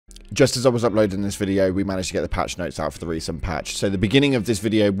just as I was uploading this video, we managed to get the patch notes out for the recent patch. So the beginning of this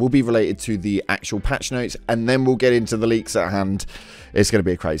video will be related to the actual patch notes, and then we'll get into the leaks at hand. It's going to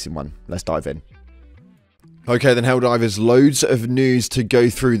be a crazy one. Let's dive in. Okay then, Helldivers, loads of news to go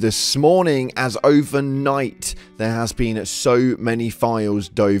through this morning, as overnight there has been so many files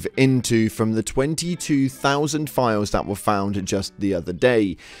dove into from the 22,000 files that were found just the other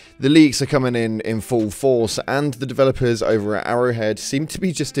day. The leaks are coming in full force, and the developers over at Arrowhead seem to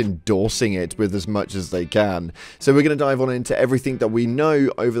be just endorsing it with as much as they can. So we're going to dive on into everything that we know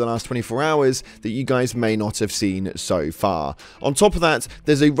over the last 24 hours that you guys may not have seen so far. On top of that,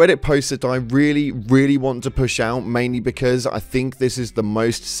 there's a Reddit post that I really want to push out, mainly because I think this is the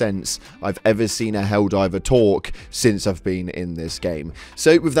most sense I've ever seen a Helldiver talk since I've been in this game.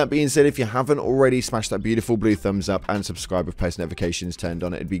 So with that being said, if you haven't already, smash that beautiful blue thumbs up and subscribe with post notifications turned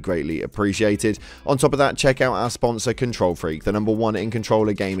on. It'd be greatly appreciated. On top of that, check out our sponsor Control Freak, the #1 in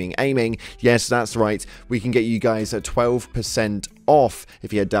controller gaming aiming. Yes, that's right, we can get you guys at 12% off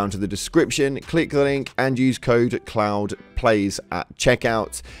if you head down to the description, click the link and use code CLOUDPLAYS at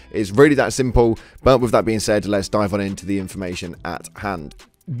checkout. It's really that simple. But with that being said, let's dive on into the information at hand.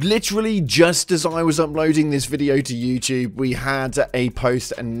 Literally just as I was uploading this video to YouTube, we had a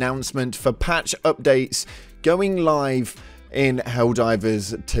post announcement for patch updates going live in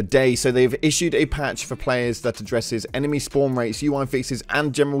Helldivers today. So they've issued a patch for players that addresses enemy spawn rates, UI fixes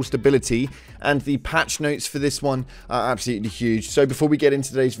and general stability, and the patch notes for this one are absolutely huge. So before we get into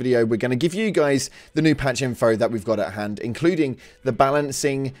today's video, we're going to give you guys the new patch info that we've got at hand, including the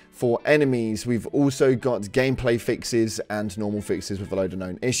balancing for enemies. We've also got gameplay fixes and normal fixes with a load of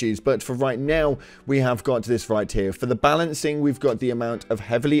known issues. But for right now, we have got this right here. For the balancing, we've got the amount of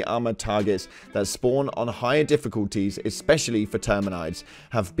heavily armored targets that spawn on higher difficulties, especially for Terminites,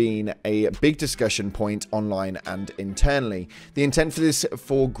 have been a big discussion point online and internally. The intent for this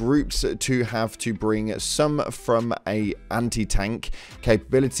for groups to have to bring some from a anti-tank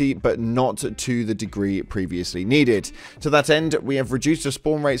capability, but not to the degree previously needed. To that end, we have reduced the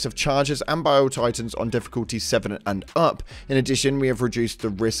spawn rates of chargers and bio titans on difficulty 7 and up. In addition, we have reduced the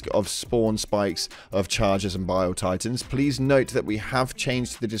risk of spawn spikes of chargers and bio titans. Please note that we have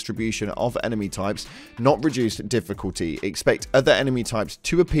changed the distribution of enemy types, not reduced difficulty. Expect other enemy types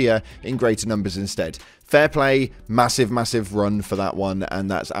to appear in greater numbers instead. Fair play, massive run for that one,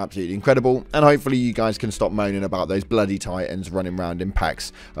 and that's absolutely incredible. And hopefully you guys can stop moaning about those bloody titans running around in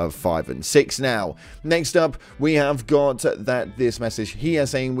packs of 5 and 6 now. Next up, we have got this message here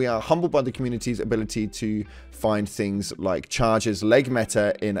saying we are humbled by the community's ability to find things like chargers leg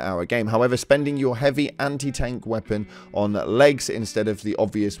meta in our game. However, spending your heavy anti-tank weapon on legs instead of the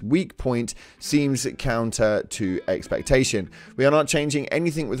obvious weak point seems counter to expectation. We are not changing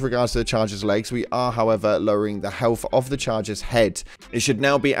anything with regards to the charger's legs. We are, however, lowering the health of the charger's head. It should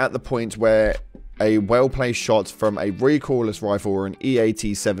now be at the point where a well-placed shot from a recoilless rifle or an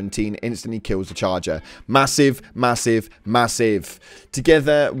EAT-17 instantly kills the charger. Massive.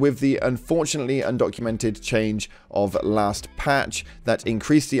 Together with the unfortunately undocumented change of last patch that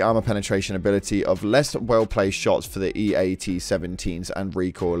increased the armor penetration ability of less well-placed shots for the EAT-17s and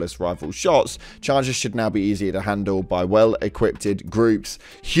recoilless rifle shots, chargers should now be easier to handle by well-equipped groups.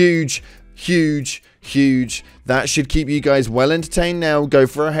 Huge. That should keep you guys well entertained now. Go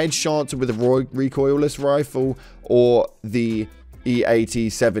for a headshot with a recoilless rifle or the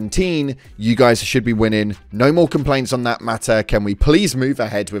EAT-17. You guys should be winning. No more complaints on that matter. Can we please move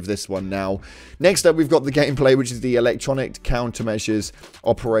ahead with this one now? Next up, we've got the gameplay, which is the electronic countermeasures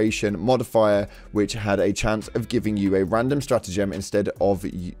operation modifier, which had a chance of giving you a random stratagem instead of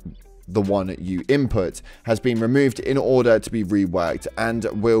the one you input, has been removed in order to be reworked and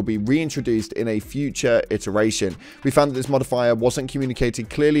will be reintroduced in a future iteration. We found that this modifier wasn't communicated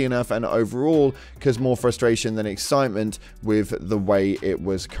clearly enough and overall caused more frustration than excitement with the way it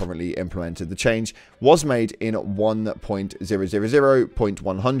was currently implemented. The change was made in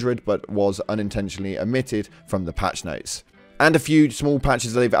 1.000.100 but was unintentionally omitted from the patch notes. And a few small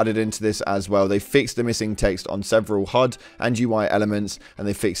patches that they've added into this as well. They fixed the missing text on several HUD and UI elements, and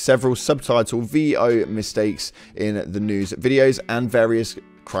they fixed several subtitle VO mistakes in the news videos and various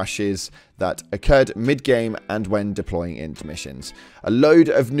crashes that occurred mid-game and when deploying into missions. A load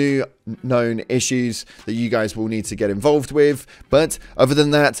of new known issues that you guys will need to get involved with, but other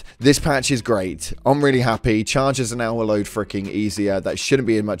than that, this patch is great. I'm really happy. Charges are now a load freaking easier. That shouldn't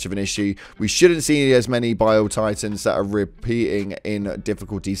be much of an issue. We shouldn't see as many Bio Titans that are repeating in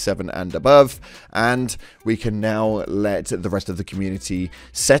difficulty 7 and above, and we can now let the rest of the community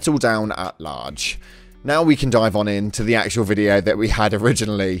settle down at large. Now we can dive on into the actual video that we had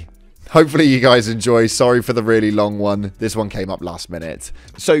originally. Hopefully you guys enjoy. Sorry for the really long one. This one came up last minute.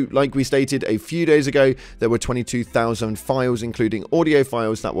 So, like we stated a few days ago, there were 22,000 files, including audio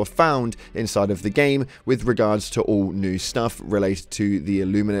files, that were found inside of the game with regards to all new stuff related to the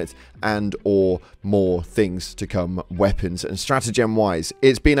Illuminate and or more things to come, weapons and stratagem wise.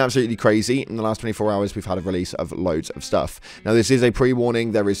 It's been absolutely crazy. In the last 24 hours, we've had a release of loads of stuff. Now, this is a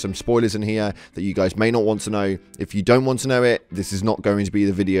pre-warning. There is some spoilers in here that you guys may not want to know. If you don't want to know it, this is not going to be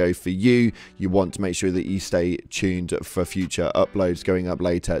the video for you. You want to make sure that you stay tuned for future uploads going up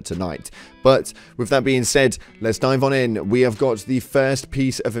later tonight. But with that being said, let's dive on in. We have got the first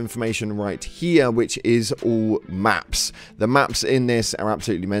piece of information right here, which is all maps. The maps in this are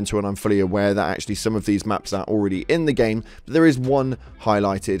absolutely mental, and I'm fully aware that actually some of these maps are already in the game, but there is one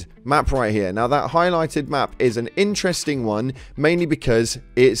highlighted map right here. Now, that highlighted map is an interesting one, mainly because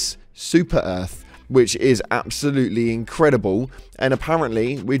it's Super Earth, which is absolutely incredible, and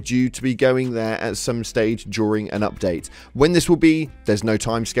apparently we're due to be going there at some stage during an update. When this will be, there's no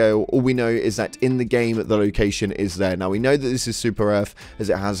timescale. All we know is that in the game, the location is there. Now, we know that this is Super Earth,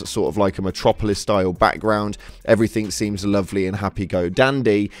 as it has sort of like a Metropolis-style background. Everything seems lovely and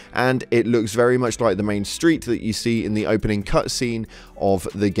happy-go-dandy, and it looks very much like the main street that you see in the opening cutscene of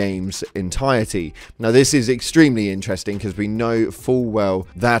the game's entirety. Now, this is extremely interesting because we know full well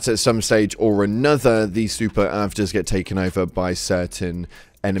that at some stage or another, the Super Earth does get taken over by certain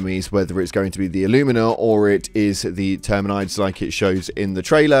enemies, whether it's going to be the Illumina or it is the Terminites like it shows in the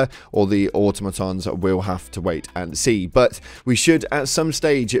trailer, or the automatons. We'll have to wait and see. But we should at some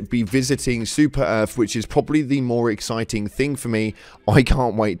stage be visiting Super Earth, which is probably the more exciting thing for me. I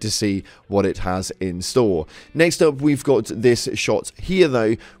can't wait to see what it has in store. Next up, we've got this shot here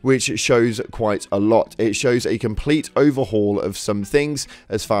though, which shows quite a lot. It shows a complete overhaul of some things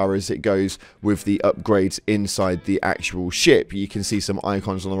as far as it goes with the upgrades inside the actual ship. You can see some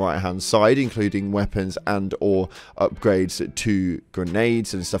icons on the right hand side, including weapons and or upgrades to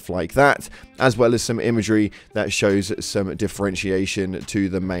grenades and stuff like that, as well as some imagery that shows some differentiation to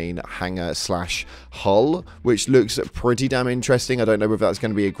the main hangar slash hull, which looks pretty damn interesting. I don't know whether that's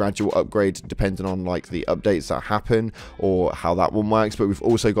going to be a gradual upgrade depending on like the updates that happen or how that one works, but we've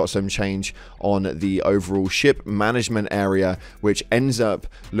also got some change on the overall ship management area, which ends up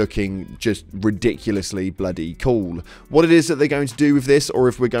looking just ridiculously bloody cool. What it is that they're going to do with this, or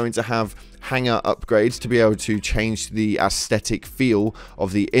if we're going to have hangar upgrades to be able to change the aesthetic feel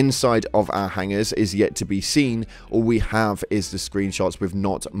of the inside of our hangars, is yet to be seen. All we have is the screenshots with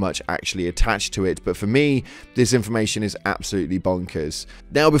not much actually attached to it, but for me, this information is absolutely bonkers.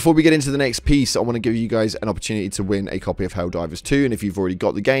 Now, before we get into the next piece, I want to give you guys an opportunity to win a copy of Helldivers 2, and if you've already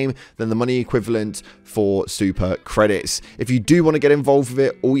got the game, then the money equivalent for super credits. If you do want to get involved with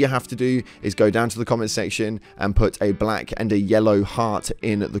it, all you have to do is go down to the comment section and put a black and a yellow heart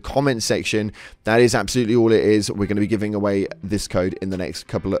in the comment section. That is absolutely all it is. We're going to be giving away this code in the next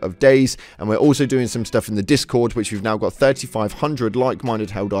couple of days, and we're also doing some stuff in the Discord, which we've now got 3,500 like-minded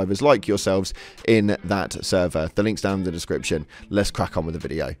Helldivers like yourselves in that server. The link's down in the description. Let's crack on with the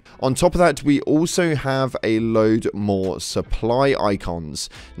video. On top of that, we also have a load more supply icons.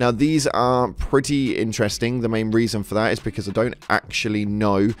 Now, these are pretty interesting. The main reason for that is because I don't actually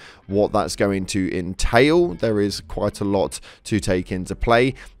know what that's going to entail. There is quite a lot to take into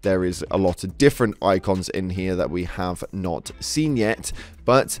play. There is a lot of different icons in here that we have not seen yet,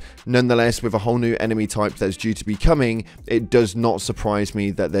 but nonetheless, with a whole new enemy type that's due to be coming, it does not surprise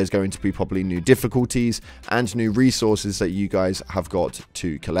me that there's going to be probably new difficulties and new resources that you guys have got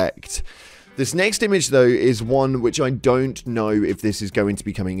to collect. This next image, though, is one which I don't know if this is going to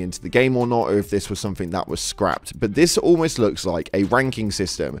be coming into the game or not, or if this was something that was scrapped. But this almost looks like a ranking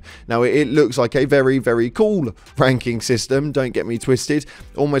system. Now, it looks like a very, very cool ranking system. Don't get me twisted.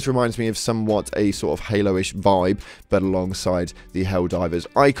 Almost reminds me of somewhat a sort of Halo-ish vibe, but alongside the Helldivers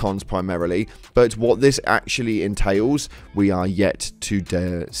icons primarily. But what this actually entails, we are yet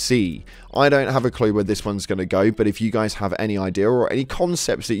to see. I don't have a clue where this one's going to go, but if you guys have any idea or any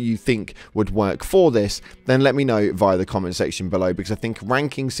concepts that you think would work for this, then let me know via the comment section below, because I think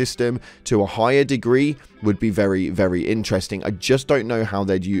ranking system to a higher degree would be very, very interesting. I just don't know how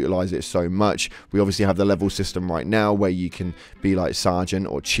they'd utilize it so much. We obviously have the level system right now where you can be like Sergeant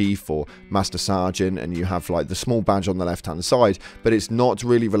or Chief or Master Sergeant, and you have like the small badge on the left hand side, but it's not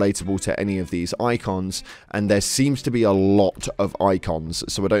really relatable to any of these icons, and there seems to be a lot of icons,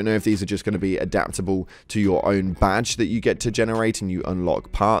 so I don't know if these are just going to be adaptable to your own badge that you get to generate and you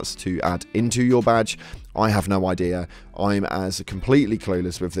unlock parts to add into your badge. I have no idea. I'm as completely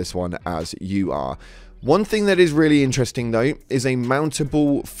clueless with this one as you are. One thing that is really interesting though is a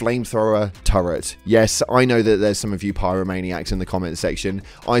mountable flamethrower turret. Yes, I know that there's some of you pyromaniacs in the comment section.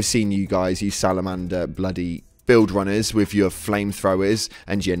 I've seen you guys use salamander bloody build runners with your flamethrowers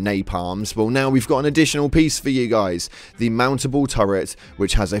and your napalms. Well, now we've got an additional piece for you guys, the mountable turret,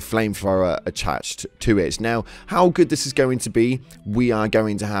 which has a flamethrower attached to it. Now, how good this is going to be, we are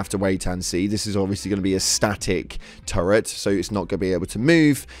going to have to wait and see. This is obviously going to be a static turret, so it's not going to be able to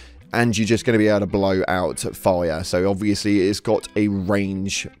move, and you're just going to be able to blow out fire. So obviously it's got a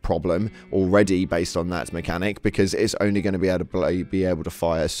range problem already based on that mechanic, because it's only going to be able to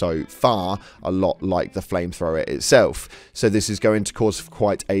fire so far, a lot like the flamethrower itself. So this is going to cause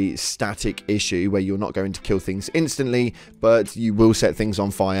quite a static issue where you're not going to kill things instantly, but you will set things on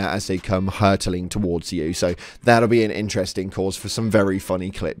fire as they come hurtling towards you. So that'll be an interesting cause for some very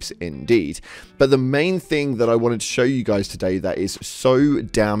funny clips indeed. But the main thing that I wanted to show you guys today that is so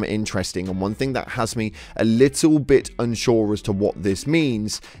damn interesting, and one thing that has me a little bit unsure as to what this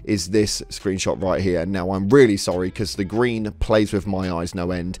means, is this screenshot right here. Now, I'm really sorry because the green plays with my eyes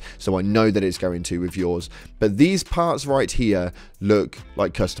no end, so I know that it's going to with yours, but these parts right here look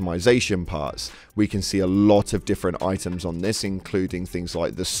like customization parts. We can see a lot of different items on this, including things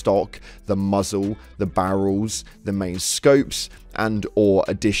like the stock, the muzzle, the barrels, the main scopes, and or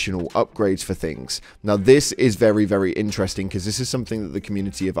additional upgrades for things. Now, this is very, very interesting because this is something that the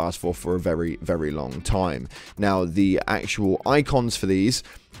community have asked for a very, very long time. Now, the actual icons for these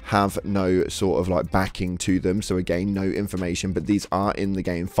have no sort of like backing to them, so again, no information, but these are in the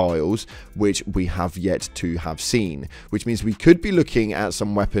game files, which we have yet to have seen, which means we could be looking at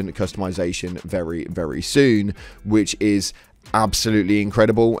some weapon customization very, very soon, which is absolutely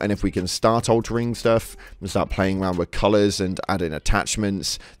incredible. And if we can start altering stuff and start playing around with colors and adding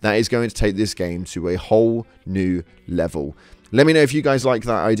attachments, that is going to take this game to a whole new level. Let me know if you guys like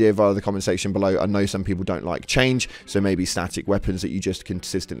that idea via the comment section below. I know some people don't like change, so maybe static weapons that you just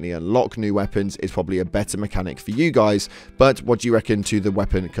consistently unlock new weapons is probably a better mechanic for you guys. But what do you reckon to the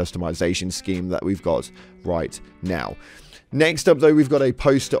weapon customization scheme that we've got right now? Next up, though, we've got a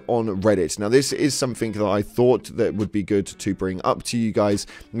post on Reddit. Now, this is something that I thought that would be good to bring up to you guys,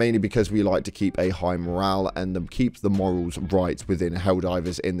 mainly because we like to keep a high morale and keep the morals right within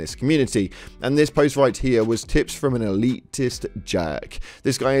Helldivers in this community. And this post right here was tips from an elitist jerk.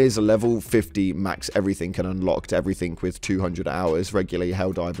 This guy is a level 50 max everything and unlocked everything with 200 hours regularly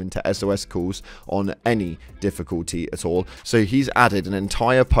Helldiving to SOS calls on any difficulty at all. So he's added an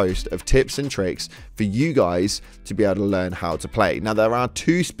entire post of tips and tricks for you guys to be able to learn how to play. Now, there are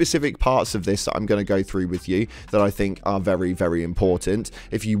two specific parts of this that I'm going to go through with you that I think are very, very important.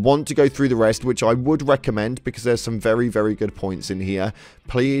 If you want to go through the rest, which I would recommend because there's some very, very good points in here,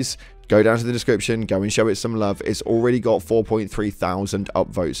 please go down to the description, go and show it some love. It's already got 4.3 thousand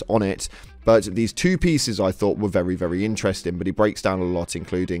upvotes on it. But these two pieces I thought were very, very interesting, but he breaks down a lot,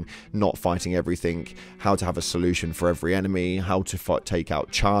 including not fighting everything, how to have a solution for every enemy, how to take out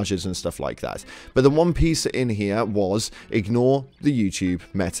charges and stuff like that. But the one piece in here was ignore the YouTube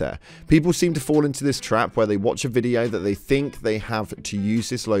meta. People seem to fall into this trap where they watch a video that they think they have to use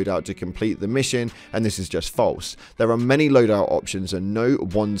this loadout to complete the mission, and this is just false. There are many loadout options and no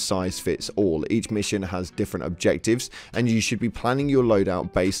one size fits all. Each mission has different objectives, and you should be planning your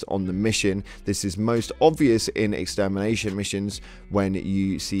loadout based on the mission. This is most obvious in extermination missions when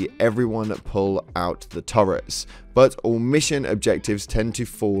you see everyone pull out the turrets. But all mission objectives tend to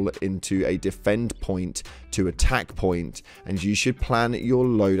fall into a defend point to attack point, and you should plan your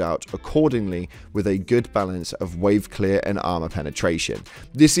loadout accordingly with a good balance of wave clear and armor penetration.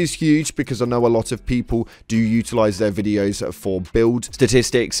 This is huge because I know a lot of people do utilize their videos for build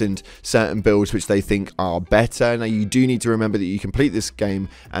statistics and certain builds which they think are better. Now, you do need to remember that you complete this game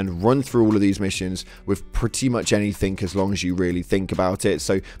and run through all of these missions with pretty much anything as long as you really think about it.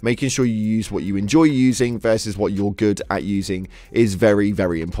 So making sure you use what you enjoy using versus what you're good at using is very,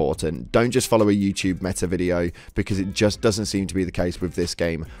 very important. Don't just follow a YouTube meta video, because it just doesn't seem to be the case with this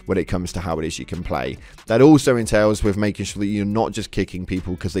game when it comes to how it is you can play. That also entails with making sure that you're not just kicking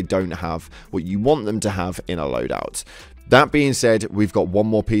people because they don't have what you want them to have in a loadout. That being said, we've got one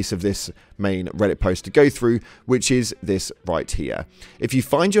more piece of this main Reddit post to go through, which is this right here. If you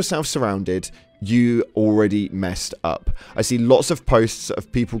find yourself surrounded, you already messed up. I see lots of posts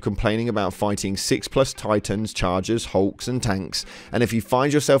of people complaining about fighting 6+ Titans, Chargers, Hulks, and tanks, and if you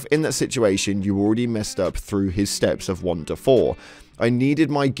find yourself in that situation, you already messed up through his steps of 1 to 4. I needed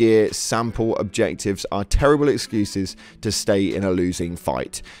my gear. Sample objectives are terrible excuses to stay in a losing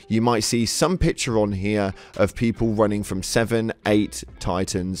fight. You might see some picture on here of people running from 7, 8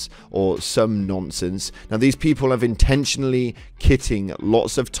 titans or some nonsense. Now these people have intentionally kitting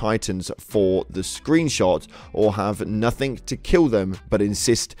lots of titans for the screenshot or have nothing to kill them but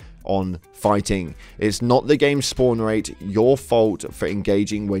insist on fighting. It's not the game's spawn rate, your fault for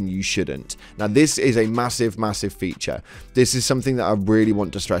engaging when you shouldn't. Now this is a massive feature. This is something that I really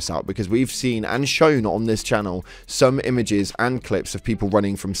want to stress out, because we've seen and shown on this channel some images and clips of people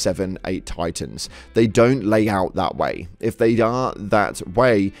running from 7, 8 titans. They don't lay out that way. If they are that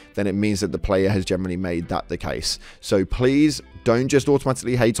way, then it means that the player has generally made that the case. So please don't just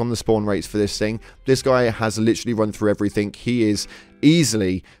automatically hate on the spawn rates for this thing. This guy has literally run through everything. He is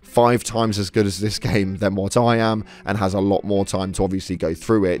easily 5 times as good as this game than what I am, and has a lot more time to obviously go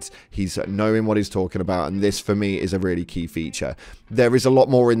through it. He's knowing what he's talking about, and this for me is a really key feature. There is a lot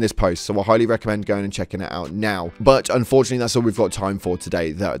more in this post, so I highly recommend going and checking it out now. But unfortunately, that's all we've got time for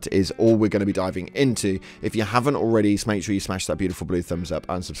today. That is all we're going to be diving into. If you haven't already, make sure you smash that beautiful blue thumbs up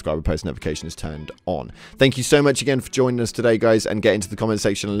and subscribe with post notifications turned on. Thank you so much again for joining us today, guys, and get into the comment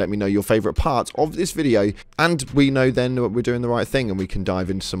section and let me know your favorite part of this video, and we know then that we're doing the right thing and we can dive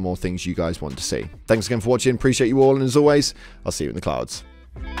into some more things you guys want to see. Thanks again for watching. Appreciate you all, and as always, I'll see you in the clouds.